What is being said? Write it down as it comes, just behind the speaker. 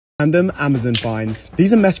Random Amazon finds.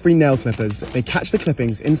 These are mess-free nail clippers. They catch the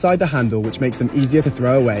clippings inside the handle, which makes them easier to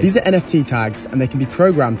throw away. These are NFT tags, and they can be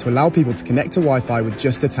programmed to allow people to connect to Wi-Fi with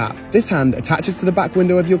just a tap. This hand attaches to the back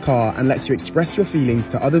window of your car and lets you express your feelings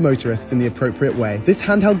to other motorists in the appropriate way. This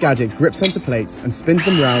handheld gadget grips onto plates and spins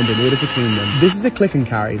them round in order to clean them. This is a click and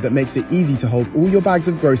carry that makes it easy to hold all your bags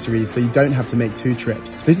of groceries so you don't have to make 2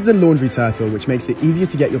 trips. This is a laundry turtle, which makes it easier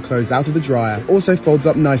to get your clothes out of the dryer. It also folds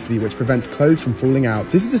up nicely, which prevents clothes from falling out.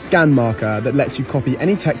 This is a scan marker that lets you copy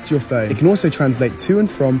any text to your phone. It can also translate to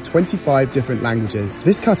and from 25 different languages.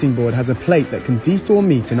 This cutting board has a plate that can dethaw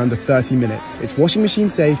meat in under 30 minutes. It's washing machine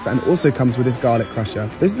safe and also comes with this garlic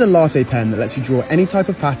crusher. This is a latte pen that lets you draw any type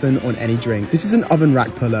of pattern on any drink. This is an oven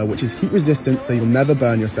rack puller, which is heat resistant so you'll never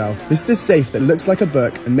burn yourself. This is a safe that looks like a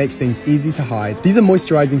book and makes things easy to hide. These are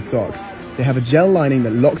moisturizing socks. They have a gel lining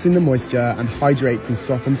that locks in the moisture and hydrates and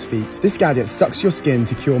softens feet. This gadget sucks your skin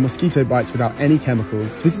to cure mosquito bites without any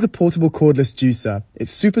chemicals. This is a portable cordless juicer.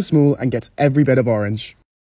 It's super small and gets every bit of orange.